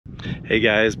Hey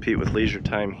guys, Pete with Leisure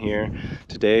Time here.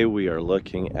 Today we are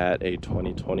looking at a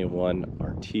 2021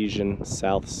 Artesian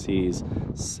South Seas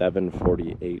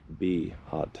 748B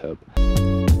hot tub.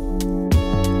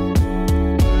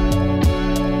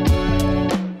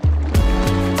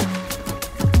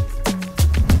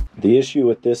 The issue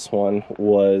with this one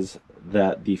was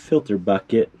that the filter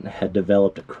bucket had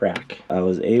developed a crack. I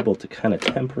was able to kind of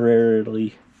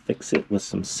temporarily fix it with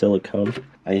some silicone.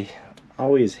 I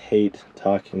always hate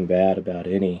talking bad about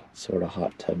any sort of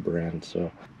hot tub brand,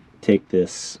 so take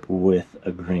this with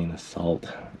a grain of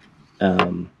salt.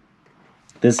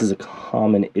 This is a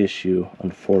common issue,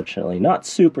 unfortunately. Not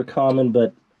super common,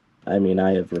 but I mean,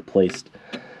 I have replaced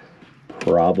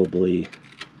probably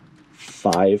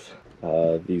 5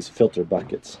 these filter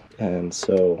buckets, and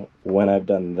so when I've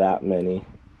done that many,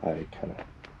 I kind of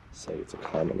say it's a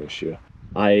common issue.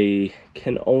 I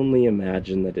can only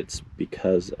imagine that it's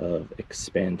because of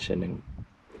expansion and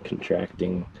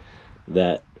contracting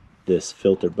that this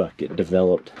filter bucket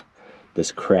developed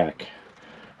this crack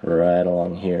right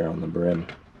along here on the brim,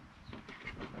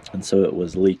 and so it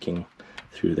was leaking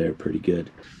through there pretty good.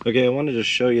 Okay, I wanted to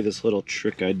show you this little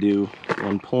trick I do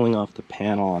when pulling off the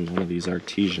panel on one of these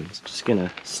Artesians. Just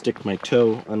gonna stick my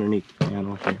toe underneath the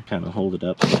panel here, kind of hold it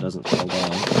up so it doesn't fall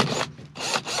down.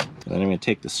 And then I'm going to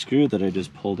take the screw that I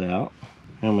just pulled out,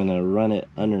 and I'm going to run it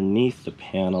underneath the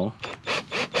panel.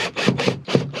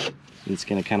 And it's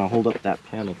going to kind of hold up that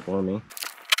panel for me.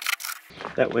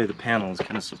 That way the panel is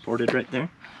kind of supported right there.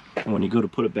 And when you go to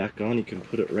put it back on, you can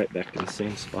put it right back in the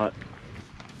same spot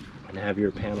and have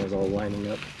your panels all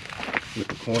lining up with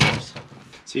the corners.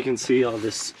 So you can see all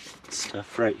this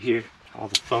stuff right here. All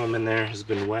the foam in there has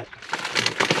been wet.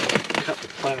 Cut the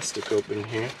plastic open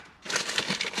here.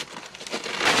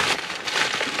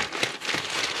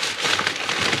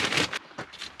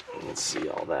 See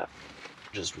all that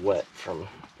just wet from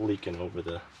leaking over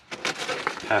the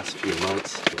past few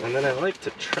months. And then I like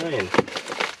to try and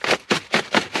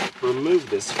remove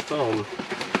this foam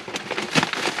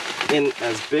in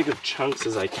as big of chunks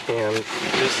as I can,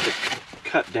 just to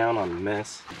cut down on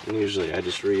mess. And usually I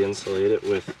just re-insulate it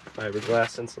with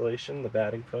fiberglass insulation, the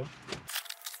batting foam.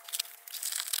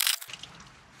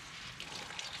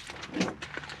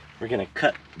 We're going to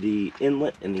cut the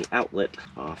inlet and the outlet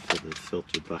off of the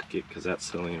filter bucket because that's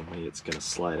the only way it's going to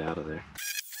slide out of there.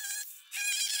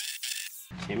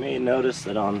 You may notice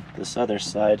that on this other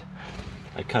side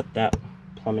I cut that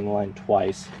plumbing line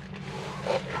twice,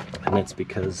 and it's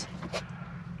because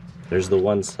there's the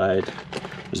one side,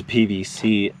 there's a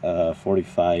PVC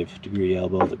 45-degree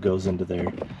elbow that goes into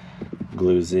there,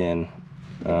 glues in.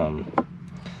 So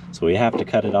we have to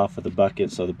cut it off of the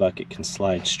bucket so the bucket can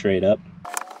slide straight up.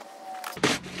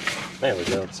 There we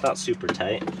go, it's not super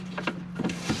tight.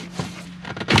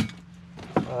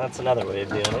 Well, that's another way of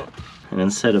doing it. And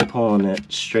instead of pulling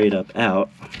it straight up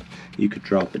out, you could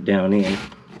drop it down in.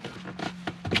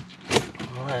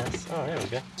 Oh, there we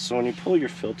go. So when you pull your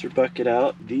filter bucket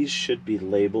out, these should be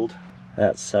labeled.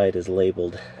 That side is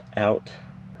labeled out,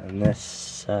 and this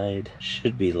side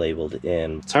should be labeled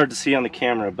in. It's hard to see on the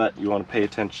camera, but you want to pay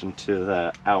attention to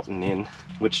the out and in,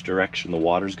 which direction the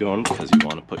water's going, because you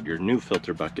want to put your new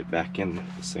filter bucket back in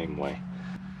the same way.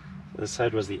 This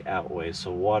side was the out way,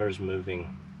 so water's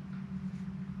moving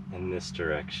in this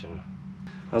direction.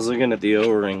 I was looking at the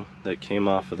O-ring that came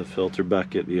off of the filter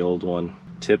bucket, the old one.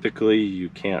 Typically you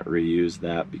can't reuse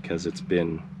that because it's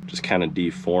been just kind of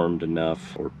deformed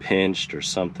enough or pinched or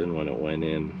something when it went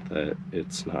in that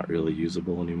it's not really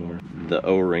usable anymore. The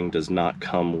O-ring does not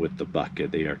come with the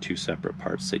bucket. They are 2 separate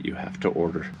parts that you have to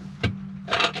order.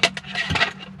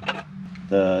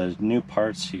 The new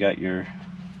parts, you got your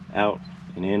out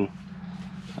and in.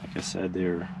 Like I said,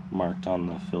 they're marked on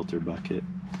the filter bucket.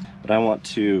 But I want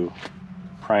to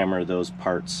primer those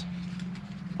parts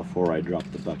before I drop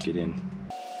the bucket in.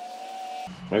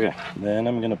 Okay, then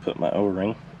I'm gonna put my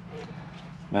O-ring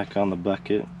back on the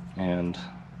bucket, and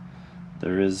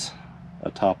there is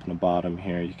a top and a bottom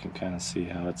here. You can kind of see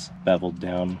how it's beveled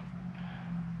down,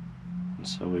 and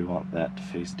so we want that to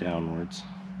face downwards.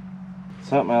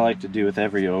 Something I like to do with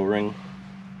every O-ring,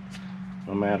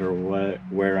 no matter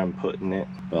where I'm putting it.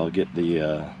 I'll get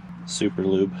the super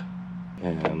lube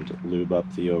and lube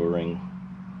up the O-ring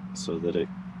so that it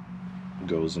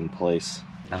goes in place.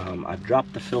 I've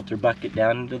dropped the filter bucket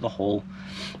down into the hole,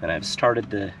 and I've started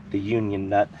the union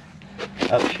nut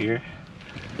up here.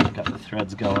 Got the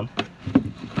threads going.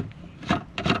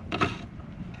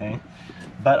 Okay,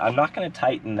 but I'm not going to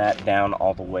tighten that down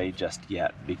all the way just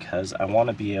yet because I want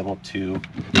to be able to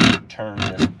turn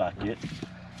this bucket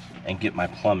and get my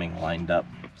plumbing lined up.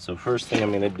 So first thing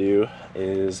I'm going to do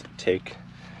is take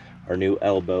our new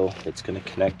elbow that's going to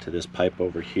connect to this pipe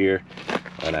over here.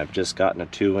 And I've just gotten a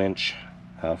 2-inch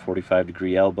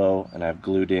 45-degree elbow, and I've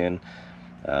glued in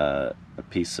a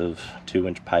piece of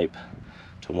 2-inch pipe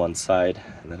to one side,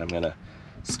 and then I'm going to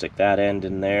stick that end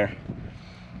in there.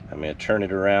 I'm going to turn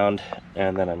it around,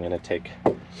 and then I'm going to take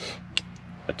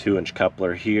a 2-inch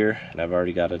coupler here, and I've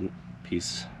already got a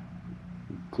piece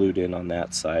glued in on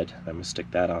that side. I'm going to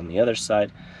stick that on the other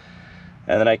side,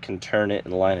 and then I can turn it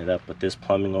and line it up with this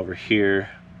plumbing over here.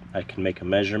 I can make a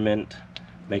measurement,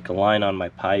 make a line on my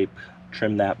pipe,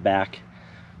 trim that back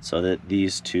so that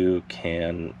these two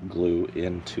can glue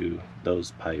into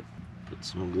those pipe. Put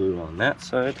some glue on that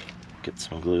side, get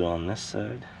some glue on this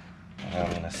side. And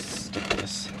I'm going to stick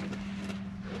this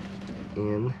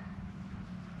in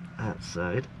that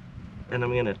side, and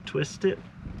I'm going to twist it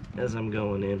as I'm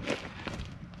going in,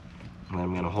 and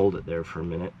I'm going to hold it there for a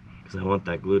minute because I want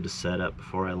that glue to set up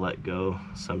before I let go.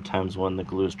 Sometimes when the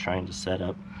glue is trying to set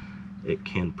up, it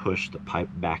can push the pipe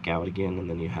back out again, and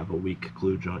then you have a weak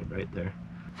glue joint right there.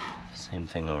 Same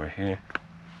thing over here.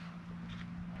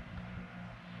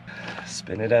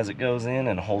 Spin it as it goes in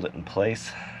and hold it in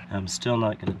place. I'm still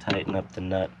not going to tighten up the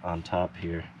nut on top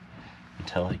here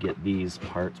until I get these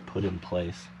parts put in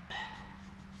place.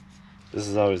 This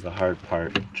is always the hard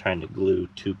part, trying to glue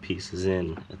two pieces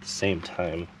in at the same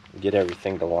time, get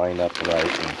everything to line up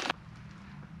right.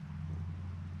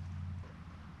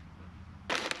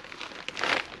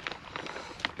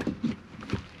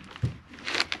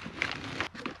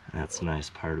 That's the nice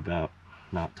part about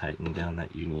not tightening down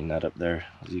that union nut up there,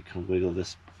 is you can wiggle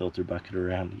this filter bucket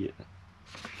around to get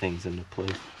things into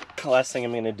place. The last thing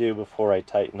I'm going to do before I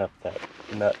tighten up that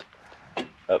nut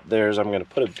up there is I'm going to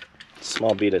put a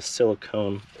small bead of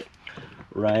silicone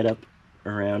right up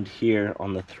around here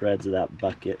on the threads of that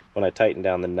bucket. When I tighten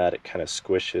down the nut, it kind of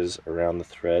squishes around the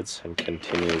threads and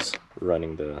continues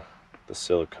running the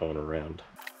silicone around.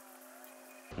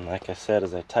 And like I said,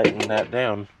 as I tighten that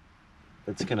down,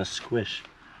 it's going to squish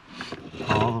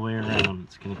all the way around.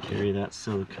 It's going to carry that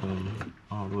silicone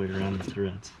all the way around the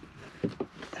threads.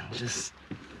 And just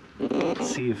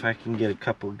see if I can get a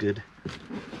couple good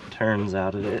turns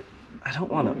out of it. I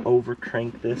don't want to over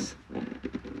crank this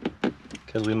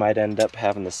because we might end up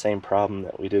having the same problem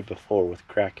that we did before with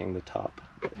cracking the top.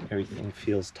 Everything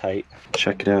feels tight.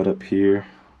 Check it out up here.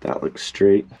 That looks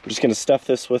straight. I'm just going to stuff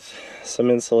this with some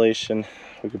insulation.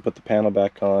 We can put the panel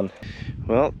back on.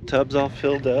 Well, tub's all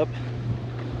filled up.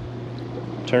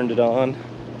 Turned it on.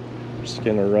 Just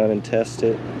going to run and test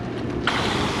it.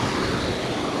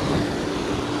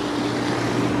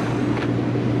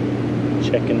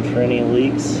 Checking for any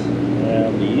leaks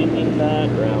around the union nut,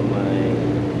 around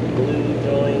my glue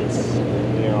joints,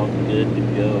 and we're all good to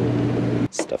go.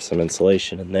 Stuff some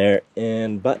insulation in there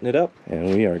and button it up,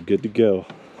 and we are good to go.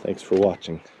 Thanks for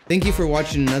watching. Thank you for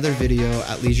watching another video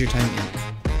at Leisure Time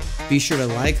Inc. Be sure to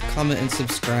like, comment, and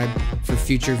subscribe for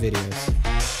future videos.